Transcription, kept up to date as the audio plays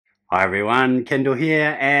Hi everyone, Kendall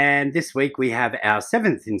here, and this week we have our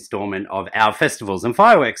 7th installment of our Festivals and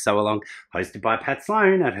Fireworks Sew Along, hosted by Pat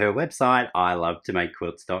Sloan at her website,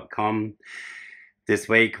 ilovetomakequilts.com. This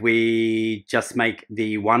week we just make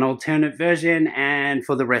the one alternate version, and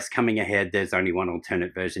for the rest coming ahead there's only one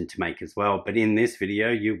alternate version to make as well, but in this video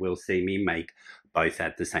you will see me make both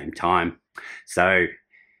at the same time. So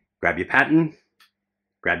grab your pattern,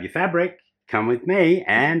 grab your fabric, come with me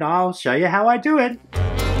and I'll show you how I do it.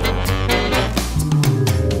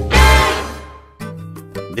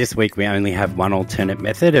 This week we only have one alternate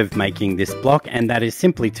method of making this block, and that is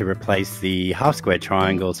simply to replace the half square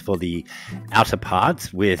triangles for the outer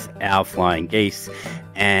parts with our flying geese.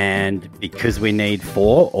 And because we need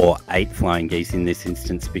 4 or 8 flying geese in this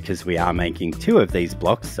instance, because we are making 2 of these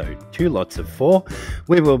blocks, so 2 lots of 4,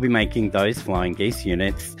 we will be making those flying geese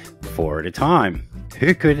units 4 at a time.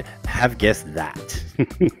 Who could have guessed that?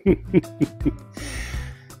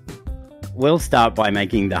 We'll start by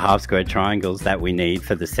making the half square triangles that we need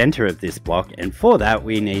for the center of this block, and for that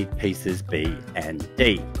we need pieces B and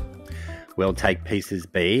D. We'll take pieces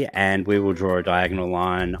B and we will draw a diagonal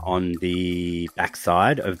line on the back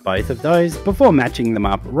side of both of those before matching them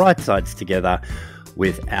up right sides together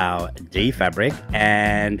with our D fabric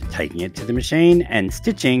and taking it to the machine and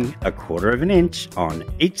stitching 1/4 inch on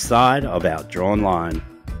each side of our drawn line.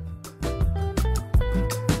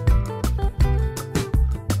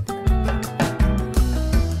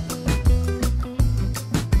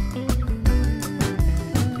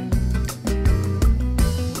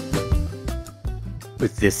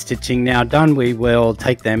 With this stitching now done, we will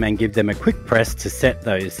take them and give them a quick press to set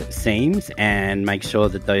those seams and make sure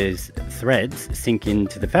that those threads sink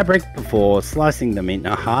into the fabric before slicing them in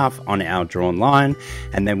half on our drawn line,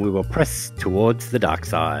 and then we will press towards the dark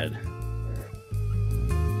side.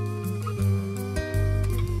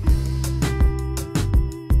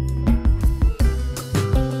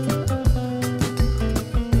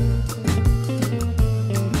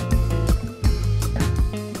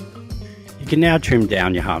 You can now trim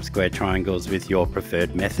down your half square triangles with your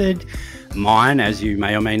preferred method. Mine, as you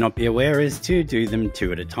may or may not be aware, is to do them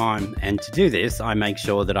 2 at a time, and to do this I make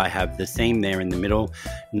sure that I have the seam there in the middle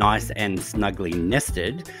nice and snugly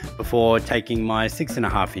nested before taking my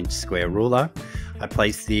 6.5 inch square ruler. I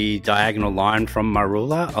place the diagonal line from my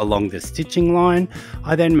ruler along the stitching line.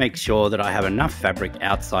 I then make sure that I have enough fabric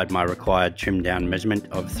outside my required trim down measurement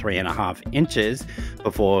of 3.5 inches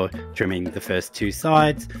before trimming the first 2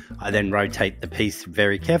 sides. I then rotate the piece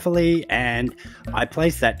very carefully and I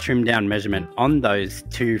place that trim down measurement on those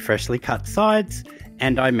 2 freshly cut sides,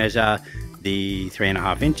 and I measure the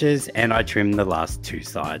 3.5 inches and I trim the last 2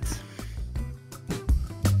 sides.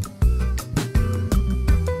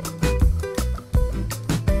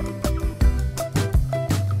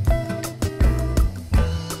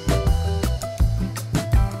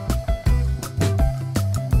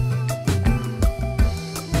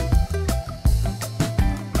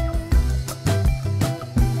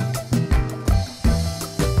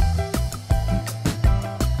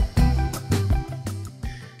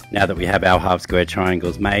 Now that we have our half square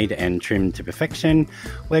triangles made and trimmed to perfection,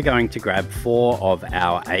 we're going to grab 4 of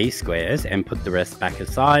our A squares and put the rest back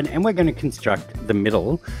aside, and we're going to construct the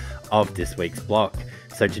middle of this week's block.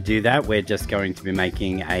 So to do that, we're just going to be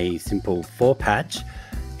making a simple 4 patch,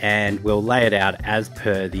 and we'll lay it out as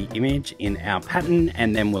per the image in our pattern,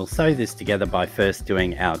 and then we'll sew this together by first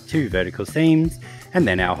doing our 2 vertical seams and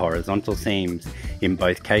then our horizontal seams. In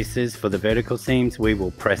both cases, for the vertical seams, we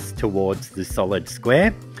will press towards the solid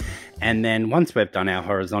square, and then once we've done our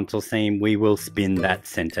horizontal seam, we will spin that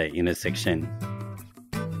center intersection.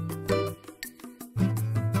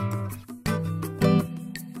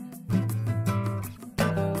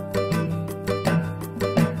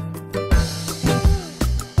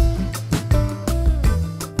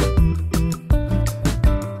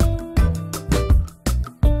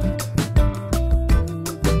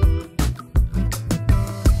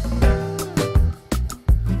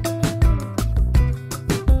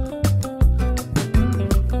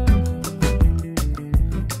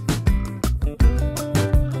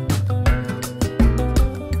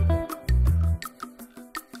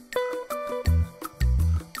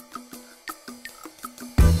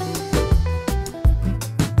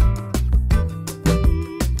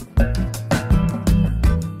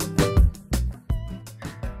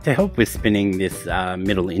 To help with spinning this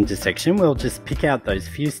middle intersection, we'll just pick out those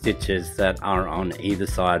few stitches that are on either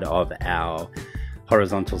side of our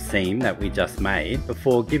horizontal seam that we just made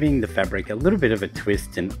before giving the fabric a little bit of a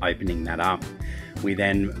twist and opening that up. We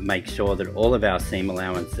then make sure that all of our seam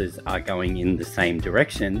allowances are going in the same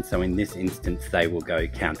direction, so in this instance they will go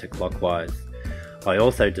counterclockwise. I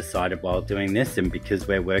also decided while doing this, and because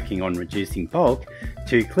we're working on reducing bulk,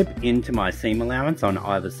 to clip into my seam allowance on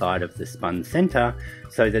either side of the spun center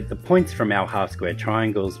so that the points from our half square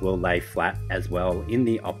triangles will lay flat as well in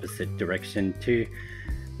the opposite direction to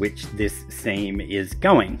which this seam is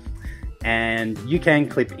going. And you can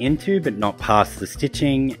clip into but not past the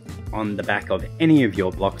stitching on the back of any of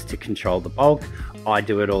your blocks to control the bulk. I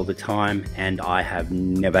do it all the time and I have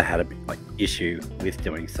never had an issue with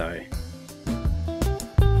doing so.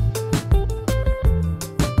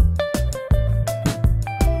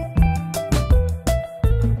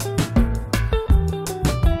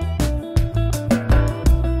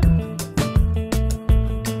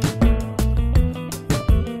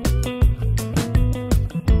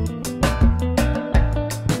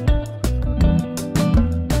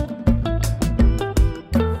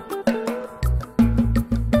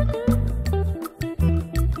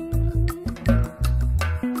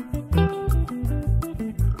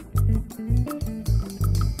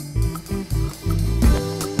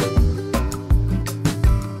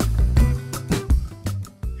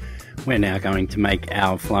 We're now going to make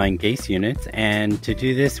our flying geese units, and to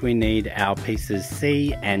do this we need our pieces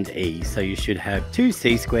C and E. So you should have 2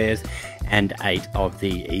 C squares and 8 of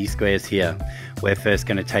the E squares here. We're first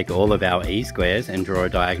going to take all of our E squares and draw a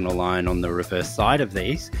diagonal line on the reverse side of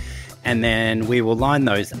these, and then we will line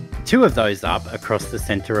 2 of those up across the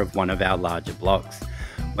center of one of our larger blocks.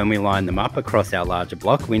 When we line them up across our larger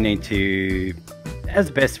block, we need to,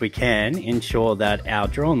 as best we can, ensure that our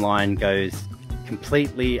drawn line goes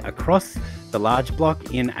completely across the large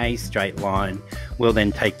block in a straight line. We'll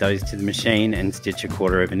then take those to the machine and stitch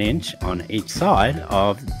 1/4 inch on each side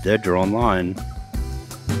of the drawn line.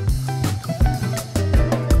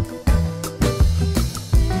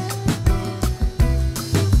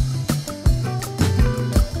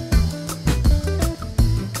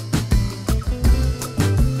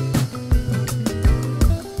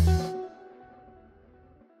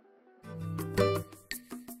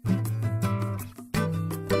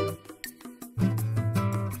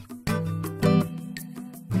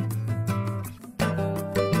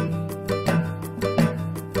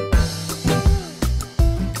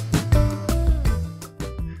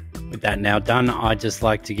 That now done, I just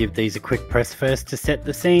like to give these a quick press first to set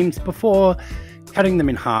the seams before cutting them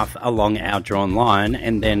in half along our drawn line,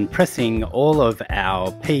 and then pressing all of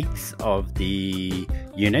our peaks of the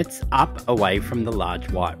units up away from the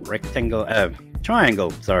large white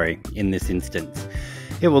triangle, in this instance.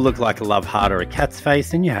 It will look like a love heart or a cat's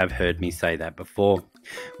face, and you have heard me say that before.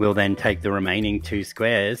 We'll then take the remaining 2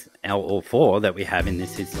 squares, or 4 that we have in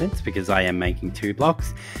this instance, because I am making 2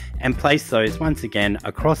 blocks, and place those once again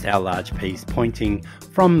across our large piece, pointing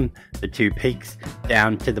from the 2 peaks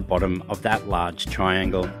down to the bottom of that large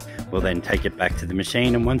triangle. We'll then take it back to the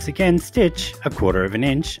machine and once again stitch 1/4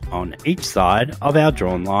 inch on each side of our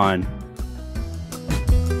drawn line.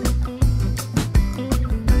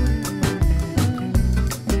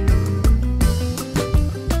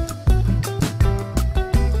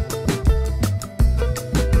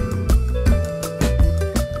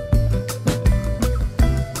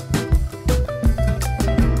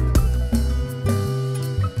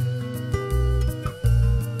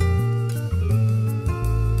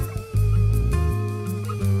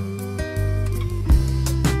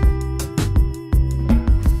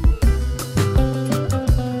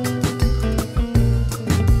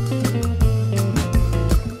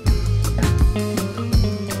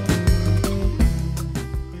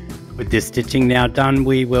 This stitching now done,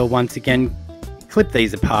 we will once again clip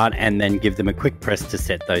these apart and then give them a quick press to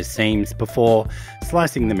set those seams before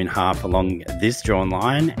slicing them in half along this drawn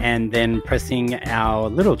line, and then pressing our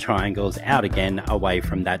little triangles out again away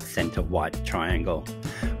from that center white triangle.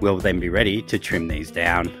 We'll then be ready to trim these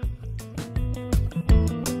down.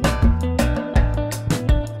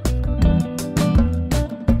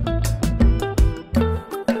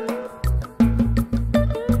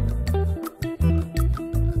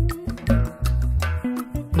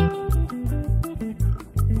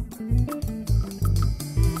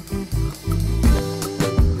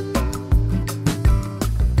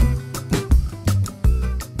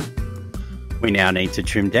 We now need to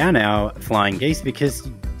trim down our flying geese, because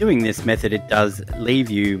doing this method, it does leave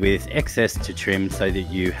you with excess to trim so that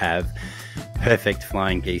you have perfect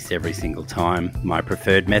flying geese every single time. My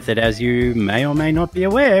preferred method, as you may or may not be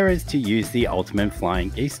aware, is to use the Ultimate Flying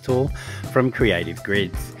Geese tool from Creative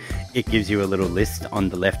Grids. It gives you a little list on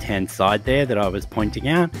the left hand side there that I was pointing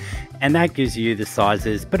out, and that gives you the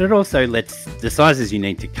sizes, but it also lets the sizes you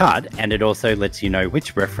need to cut, and it also lets you know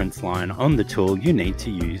which reference line on the tool you need to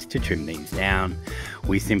use to trim these down.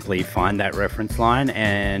 We simply find that reference line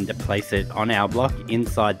and place it on our block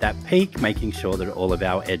inside that peak, making sure that all of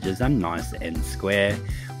our edges are nice and square.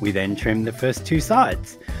 We then trim the first two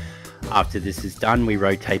sides. After this is done, we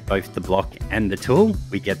rotate both the block and the tool.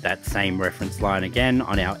 We get that same reference line again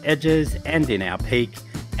on our edges and in our peak,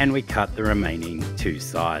 and we cut the remaining two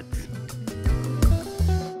sides.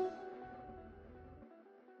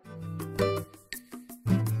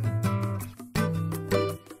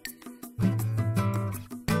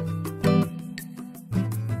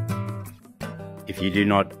 If you do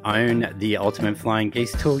not own the Ultimate Flying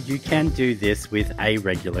Geese tool, you can do this with a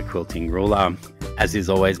regular quilting ruler. As is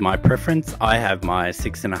always my preference, I have my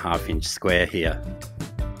 6.5 inch square here.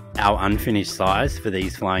 Our unfinished size for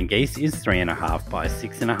these flying geese is 3.5 by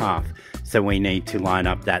 6.5. So we need to line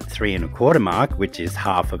up that 3.25 mark, which is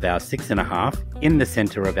half of our 6.5, in the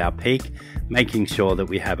center of our peak, making sure that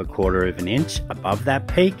we have 1/4 inch above that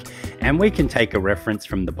peak, and we can take a reference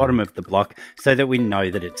from the bottom of the block so that we know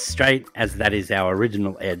that it's straight, as that is our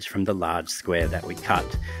original edge from the large square that we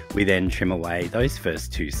cut. We then trim away those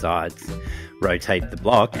first two sides. Rotate the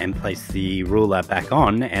block and place the ruler back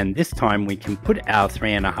on, and this time we can put our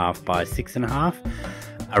 3.5 by 6.5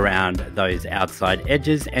 around those outside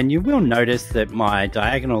edges, and you will notice that my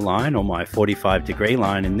diagonal line, or my 45-degree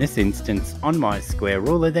line in this instance on my square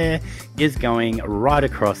ruler there, is going right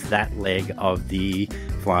across that leg of the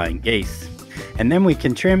flying geese. And then we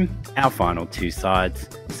can trim our final two sides.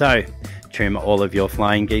 So trim all of your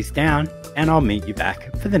flying geese down, and I'll meet you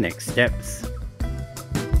back for the next steps.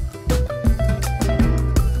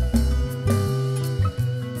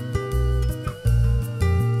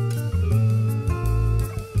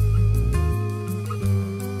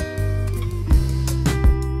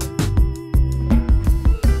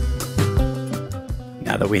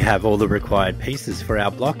 Now that we have all the required pieces for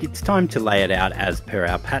our block, it's time to lay it out as per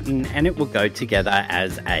our pattern, and it will go together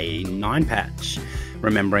as a 9-patch.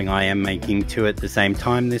 Remembering I am making 2 at the same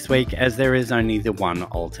time this week, as there is only the one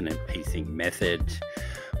alternate piecing method.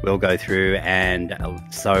 We'll go through and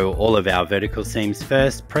sew all of our vertical seams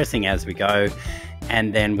first, pressing as we go,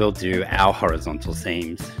 and then we'll do our horizontal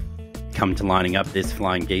seams. Come to lining up this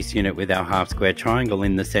flying geese unit with our half square triangle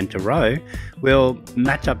in the center row, we'll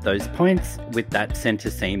match up those points with that center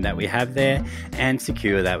seam that we have there and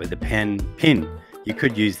secure that with a pin. You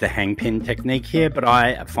could use the hang pin technique here, but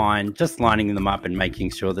I find just lining them up and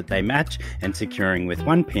making sure that they match and securing with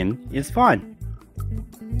one pin is fine.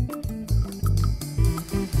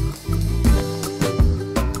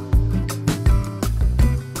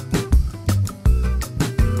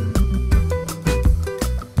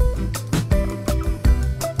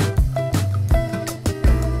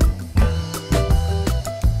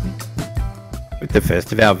 With the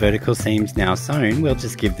first of our vertical seams now sewn, we'll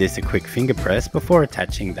just give this a quick finger press before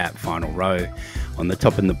attaching that final row. On the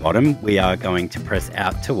top and the bottom, we are going to press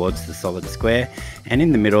out towards the solid square, and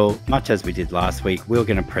in the middle, much as we did last week, we're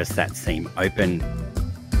going to press that seam open.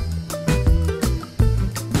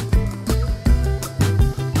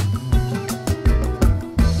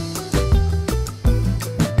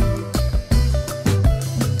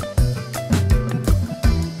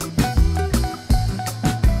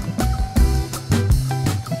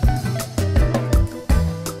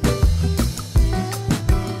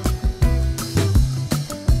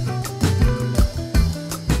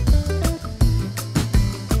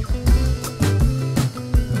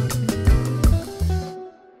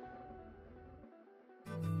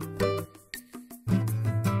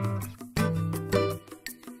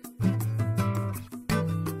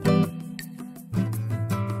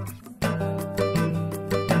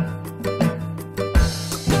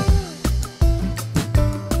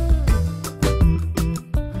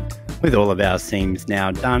 With all of our seams now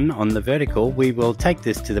done on the vertical, we will take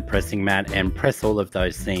this to the pressing mat and press all of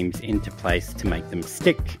those seams into place to make them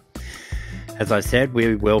stick. As I said,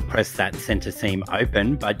 we will press that center seam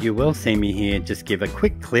open, but you will see me here just give a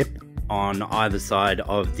quick clip on either side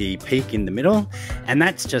of the peak in the middle, and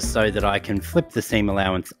that's just so that I can flip the seam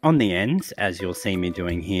allowance on the ends, as you'll see me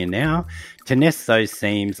doing here now, to nest those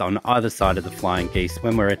seams on either side of the flying geese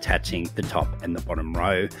when we're attaching the top and the bottom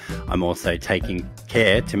row. I'm also taking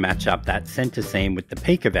care to match up that center seam with the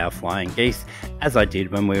peak of our flying geese, as I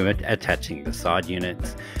did when we were attaching the side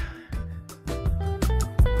units.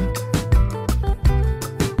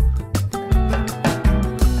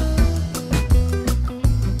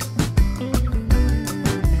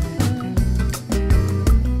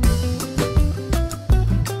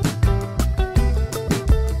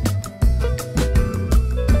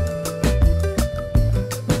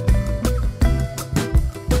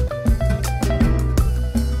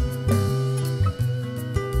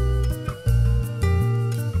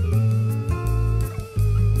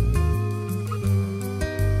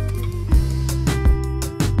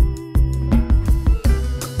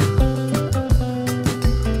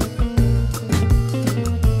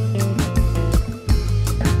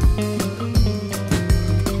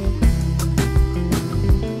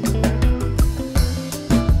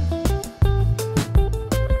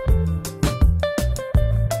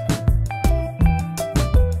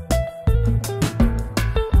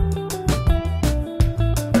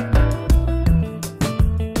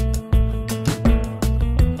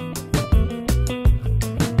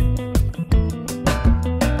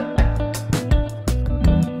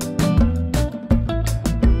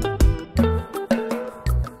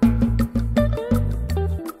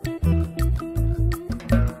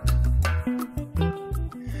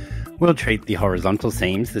 We'll treat the horizontal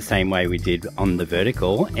seams the same way we did on the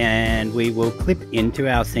vertical, and we will clip into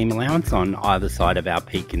our seam allowance on either side of our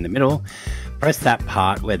peak in the middle. Press that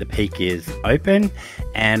part where the peak is open,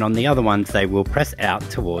 and on the other ones they will press out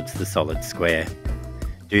towards the solid square.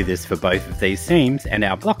 Do this for both of these seams and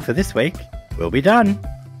our block for this week will be done.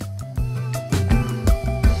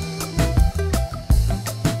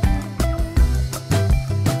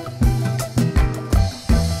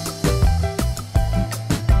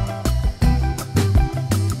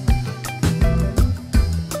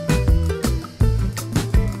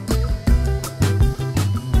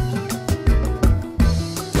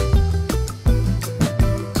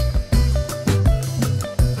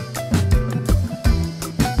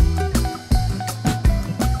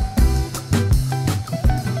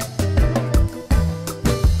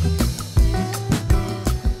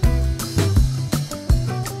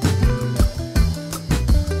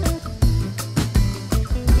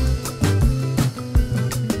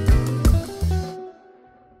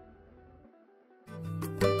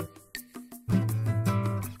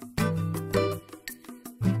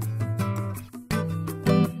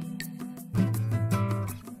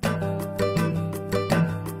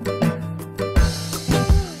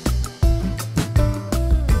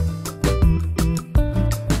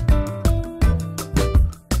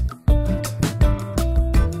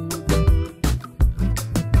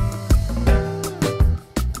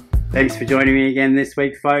 Thanks for joining me again this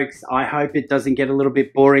week, folks. I hope it doesn't get a little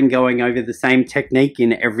bit boring going over the same technique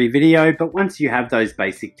in every video, but once you have those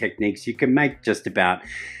basic techniques, you can make just about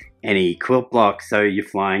any quilt block, so your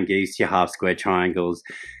flying geese, your half square triangles,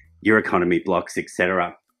 your economy blocks,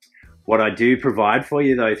 etc. What I do provide for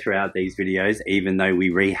you though throughout these videos, even though we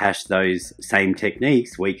rehash those same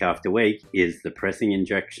techniques week after week, is the pressing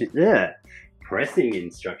instructions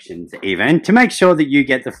even, to make sure that you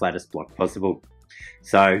get the flattest block possible.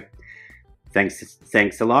 So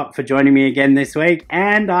thanks a lot for joining me again this week,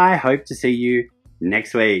 and I hope to see you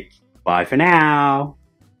next week. Bye for now.